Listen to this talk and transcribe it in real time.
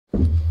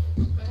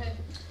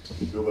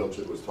Bill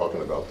Belichick was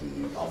talking about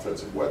the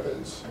offensive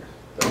weapons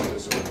that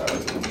Minnesota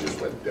has, and he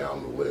just went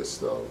down the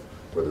list of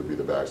whether it be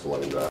the backs, the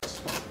running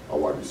backs,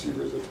 wide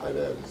receivers, or tight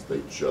ends.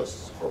 They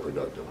just are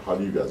productive. How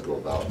do you guys go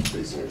about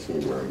facing a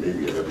team where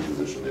maybe at every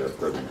position they're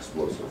very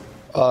explosive?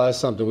 It's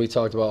something we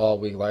talked about all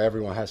week. Like,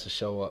 everyone has to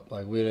show up.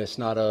 Like, it's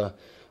not a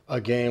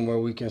game where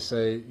we can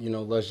say,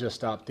 let's just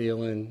stop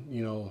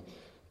Thielen,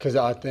 because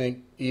I think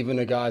even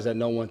the guys that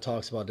no one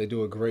talks about, they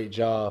do a great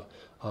job.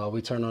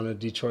 We turn on the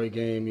Detroit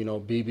game,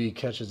 BB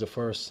catches the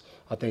first,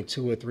 I think,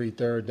 2 or 3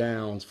 third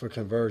downs for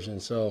conversion.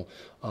 So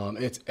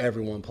it's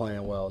everyone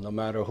playing well, no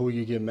matter who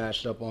you get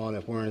matched up on.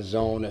 If we're in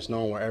zone, it's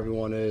known where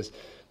everyone is.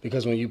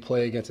 Because when you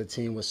play against a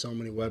team with so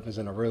many weapons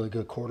and a really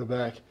good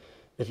quarterback,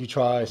 if you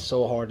try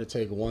so hard to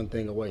take one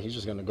thing away, he's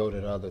just going to go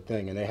to the other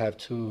thing. And they have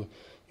too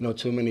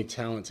many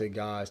talented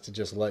guys to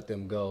just let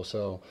them go.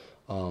 So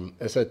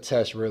it's a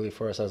test really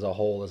for us as a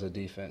whole as a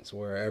defense,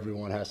 where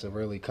everyone has to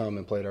really come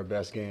and play their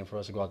best game for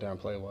us to go out there and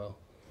play well.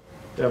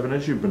 Devin,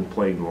 as you've been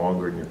playing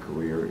longer in your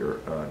career, your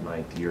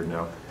 9th year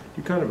now, do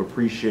you kind of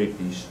appreciate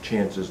these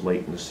chances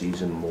late in the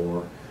season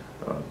more,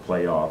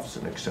 playoffs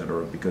and et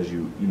cetera, because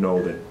you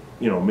know that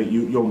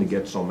you only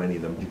get so many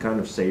of them? Do you kind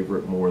of savor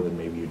it more than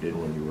maybe you did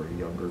when you were a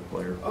younger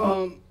player?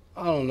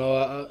 I don't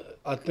know.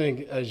 I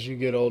think as you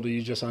get older,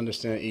 you just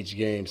understand each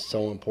game's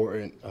so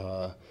important.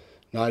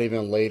 Not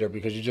even later,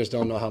 because you just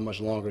don't know how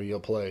much longer you'll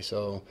play.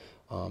 So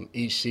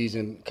each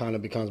season kind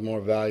of becomes more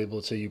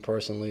valuable to you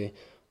personally.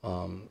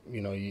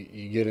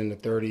 You get in the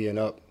 30 and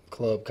up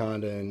club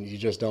kind of, and you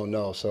just don't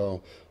know.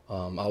 So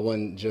I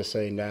wouldn't just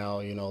say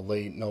now,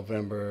 late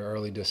November,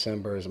 early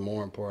December is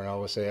more important. I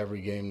would say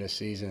every game this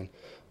season.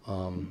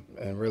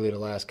 And really the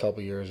last couple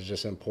of years is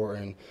just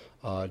important,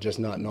 just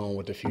not knowing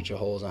what the future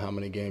holds and how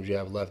many games you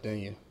have left in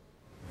you.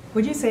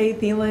 Would you say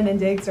Thielen and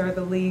Diggs are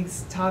the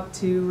league's top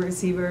 2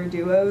 receiver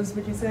duos,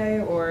 would you say?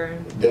 Or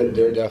They're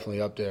definitely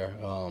up there.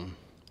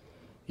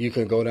 You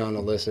can go down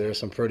the list. There's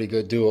some pretty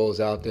good duos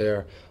out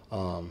there.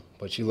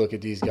 But you look at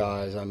these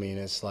guys, I mean,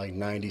 it's like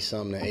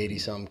 90-something to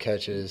 80-something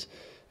catches.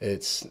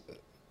 It's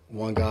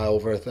one guy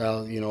over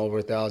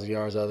 1,000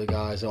 yards, other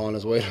guys on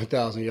his way to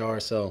 1,000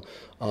 yards. So,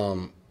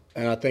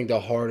 and I think the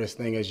hardest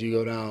thing as you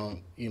go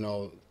down,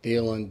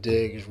 Thielen,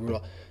 Diggs,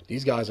 Rudolph,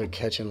 these guys are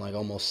catching like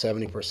almost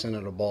 70%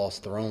 of the balls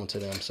thrown to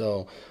them.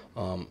 So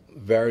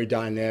very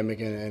dynamic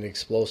and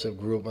explosive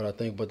group. But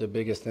the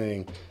biggest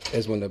thing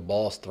is when the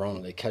ball's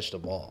thrown, they catch the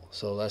ball.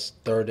 So that's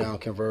third down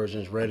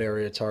conversions, red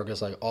area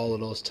targets, like all of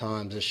those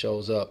times it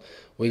shows up.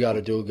 We got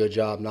to do a good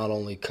job not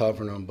only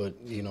covering them, but,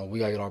 we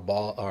got to get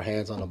our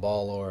hands on the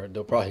ball, or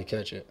they'll probably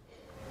catch it.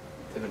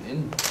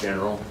 In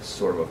general,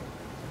 sort of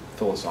a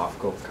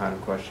philosophical kind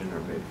of question, or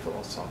maybe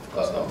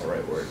philosophical is not the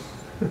right word.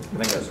 I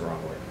think that's the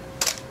wrong word.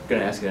 I'm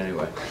gonna ask it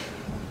anyway.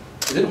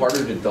 Is it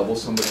harder to double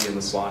somebody in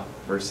the slot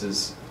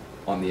versus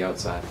on the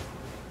outside?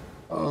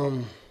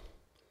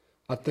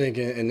 I think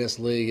in this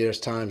league,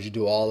 there's times you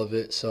do all of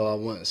it, so I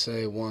wouldn't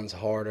say one's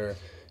harder.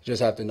 You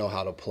just have to know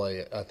how to play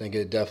it. I think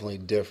it definitely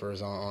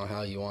differs on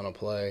how you want to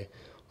play.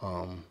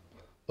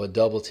 But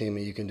double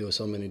teaming, you can do it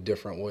so many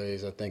different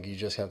ways. I think you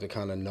just have to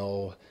kind of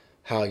know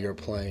how you're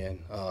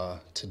playing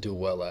to do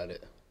well at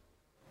it.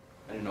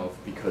 I don't know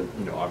if because,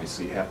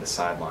 obviously you have the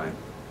sideline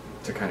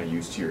to kind of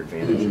use to your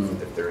advantage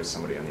if there is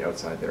somebody on the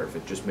outside there, if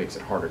it just makes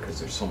it harder because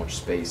there's so much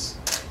space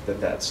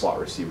that slot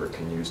receiver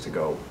can use to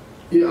go.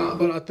 Yeah,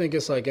 but I think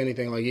it's like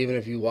anything. Like, even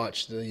if you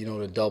watch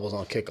the doubles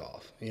on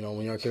kickoff,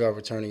 when you're a kickoff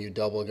return and you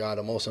double a guy,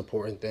 the most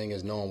important thing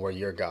is knowing where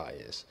your guy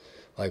is.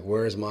 Like,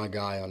 where is my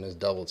guy on this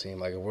double team?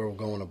 Like, if we're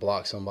going to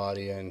block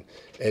somebody and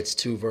it's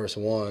 2 versus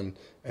 1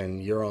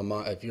 and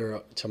if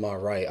you're to my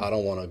right, I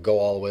don't want to go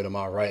all the way to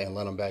my right and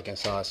let him back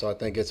inside. So I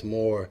think it's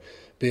more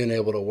being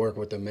able to work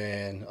with the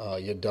man.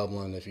 You're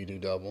doubling if you do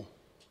double.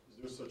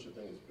 Is there such a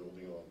thing as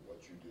building on what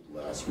you did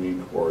last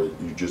week, or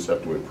you just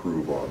have to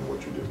improve on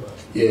what you did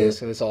last week?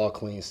 Yeah, it's all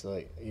clean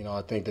slate.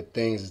 I think the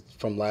things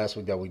from last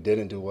week that we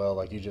didn't do well,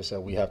 like you just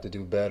said, we have to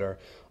do better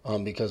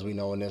because we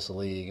know in this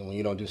league, and when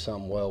you don't do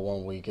something well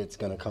one week, it's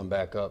going to come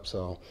back up.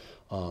 So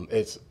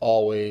it's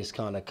always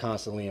kind of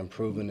constantly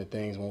improving the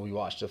things. When we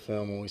watch the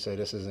film, when we say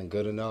this isn't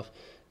good enough,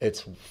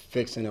 it's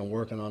fixing and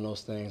working on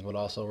those things, but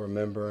also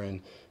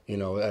remembering,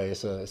 hey,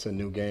 it's a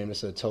new game.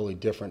 It's a totally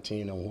different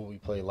team than what we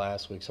played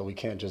last week. So we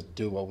can't just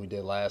do what we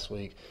did last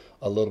week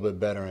a little bit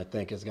better and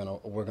think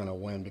we're gonna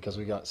win, because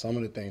we got some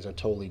of the things are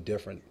totally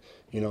different,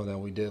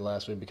 than we did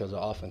last week, because the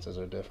offenses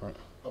are different.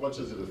 How much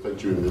does it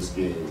affect you in this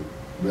game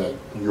that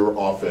your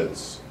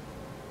offense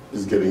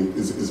is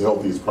as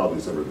healthy as probably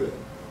it's ever been,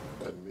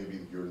 and maybe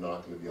you're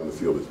not going to be on the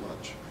field as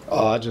much?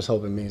 I just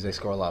hope it means they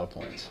score a lot of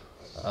points.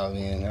 I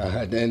mean,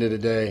 at the end of the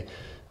day,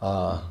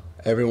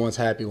 everyone's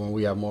happy when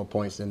we have more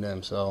points than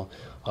them. So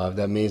if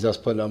that means us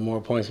putting up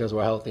more points because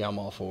we're healthy, I'm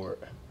all for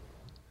it.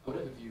 What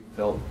have you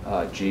felt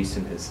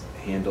Jason has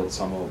handled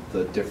some of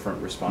the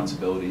different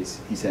responsibilities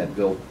he's had?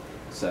 Bill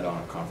said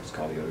on a conference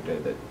call the other day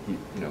that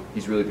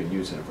he's really been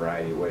used in a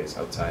variety of ways,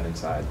 outside,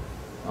 inside.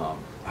 How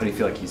do you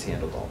feel like he's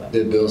handled all that?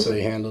 Did Bill say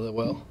he handled it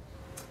well?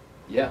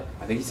 Yeah,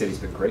 I think he said he's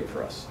been great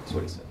for us. That's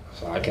what he said.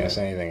 So I can't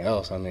say anything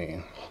else. I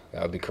mean,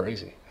 that would be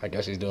crazy. I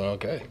guess he's doing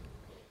okay.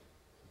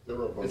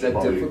 Is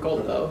that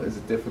difficult though? Is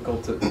it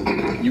difficult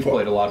to? You've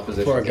played a lot of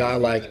positions.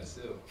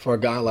 For a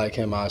guy like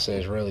him, I say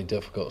it's really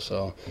difficult.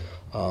 So,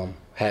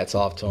 hats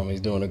off to him.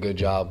 He's doing a good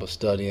job of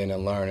studying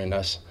and learning.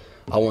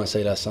 I wouldn't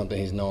say that's something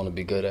he's known to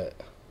be good at.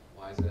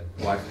 Why is it?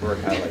 Why for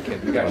a guy like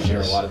him? You guys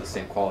share a lot of the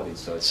same qualities,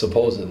 so it's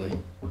Supposedly.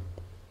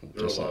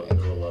 There are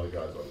a lot of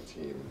guys on the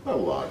team, not a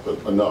lot, but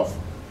enough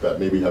that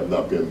maybe have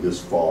not been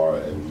this far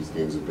and these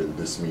games have been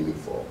this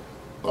meaningful.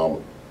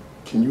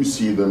 Can you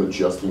see them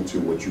adjusting to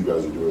what you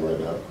guys are doing right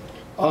now?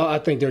 I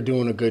think they're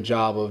doing a good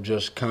job of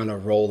just kind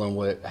of rolling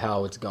with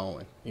how it's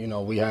going. You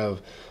know, we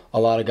have a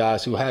lot of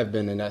guys who have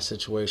been in that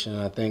situation,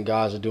 and I think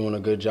guys are doing a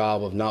good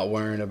job of not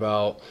worrying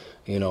about,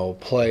 you know,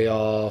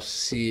 playoffs,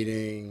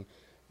 seeding,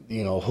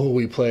 you know, who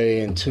we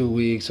play in 2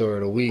 weeks or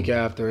the week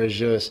after. It's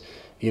just,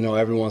 you know,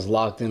 everyone's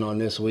locked in on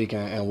this week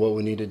and what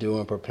we need to do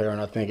and prepare. And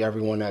I think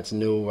everyone that's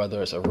new,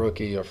 whether it's a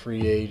rookie or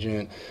free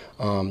agent,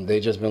 they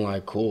just been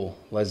like, cool,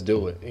 let's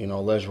do it. You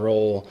know, let's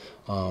roll.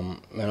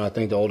 And I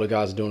think the older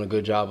guys are doing a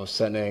good job of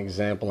setting an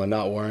example and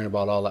not worrying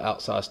about all the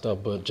outside stuff,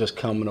 but just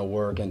coming to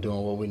work and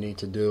doing what we need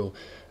to do.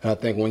 And I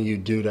think when you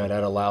do that,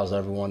 that allows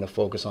everyone to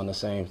focus on the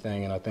same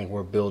thing. And I think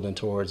we're building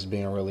towards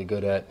being really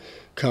good at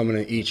coming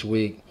in each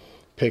week,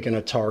 picking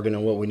a target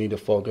and what we need to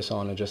focus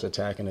on and just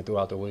attacking it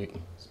throughout the week.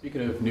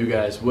 Speaking of new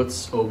guys,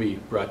 what's Obi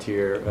brought to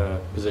your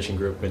position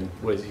group, and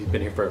he's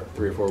been here for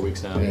 3 or 4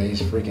 weeks now? Yeah,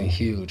 he's freaking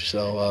huge.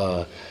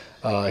 So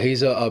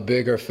he's a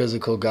bigger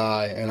physical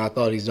guy, and I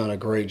thought he's done a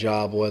great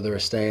job, whether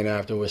it's staying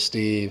after with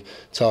Steve,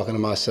 talking to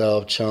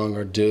myself, Chung,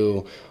 or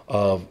Du,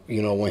 of,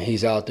 you know, when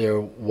he's out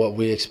there, what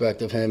we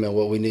expect of him and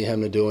what we need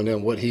him to do, and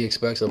then what he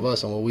expects of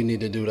us and what we need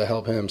to do to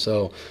help him.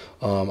 So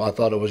I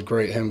thought it was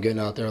great him getting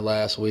out there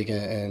last week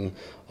and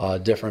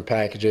different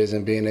packages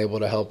and being able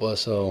to help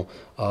us. So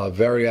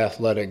very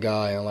athletic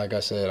guy, and like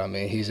I said, I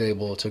mean, he's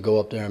able to go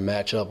up there and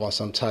match up on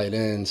some tight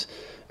ends.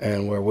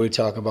 And where we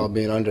talk about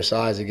being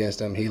undersized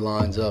against him, he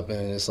lines up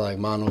and it's like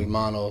mano a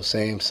mano,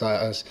 same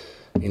size.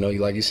 You know,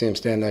 you see him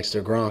stand next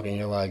to Gronk and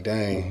you're like,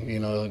 dang, you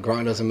know,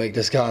 Gronk doesn't make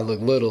this guy look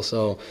little.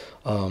 So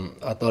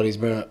I thought he's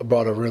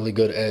brought a really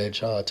good edge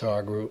to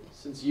our group.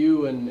 Since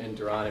you and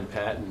Duran and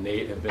Pat and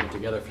Nate have been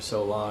together for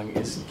so long,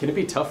 can it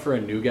be tough for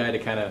a new guy to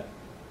kind of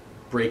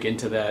break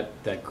into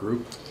that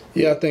group?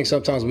 Yeah, I think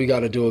sometimes we got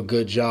to do a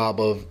good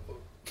job of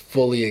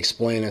fully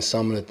explaining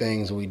some of the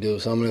things we do.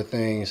 Some of the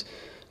things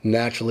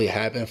naturally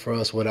happen for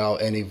us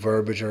without any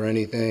verbiage or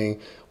anything.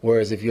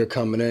 Whereas if you're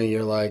coming in,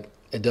 you're like,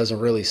 it doesn't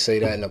really say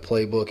that in the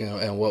playbook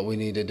and what we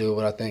need to do.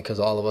 But I think because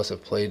all of us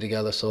have played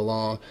together so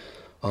long,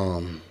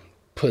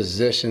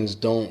 positions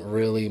don't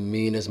really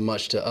mean as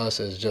much to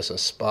us as just a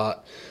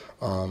spot.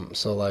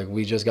 So like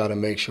we just got to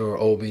make sure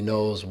Obi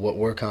knows what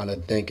we're kind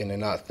of thinking and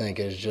not think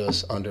is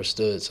just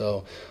understood.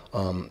 So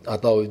I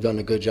thought we've done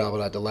a good job of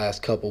that the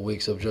last couple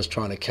weeks of just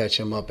trying to catch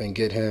him up and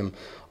get him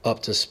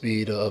up to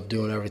speed of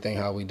doing everything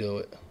how we do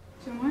it.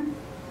 Two more?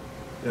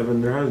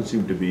 Evan, there hasn't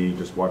seemed to be,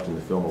 just watching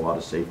the film, a lot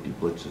of safety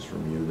blitzes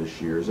from you this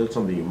year. Is that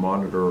something you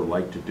monitor or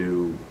like to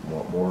do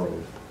more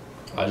of?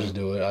 I just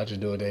do it. I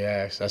just do what they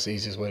ask. That's the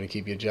easiest way to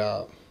keep your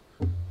job.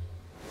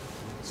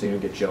 So you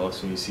don't get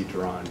jealous when you see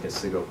Duran gets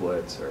to go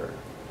blitz or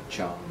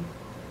Chung.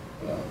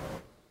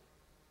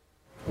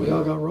 We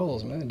all got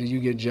roles, man. Do you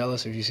get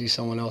jealous if you see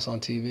someone else on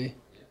TV?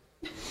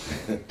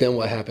 Then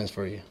what happens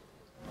for you?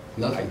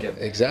 Nothing. I get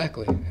that.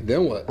 Exactly.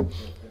 Then what?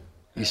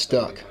 You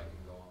stuck.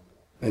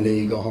 And then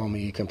you go home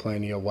and you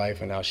complain to your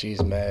wife and now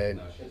she's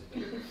mad.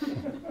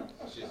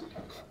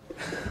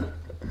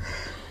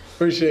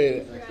 Appreciate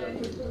it.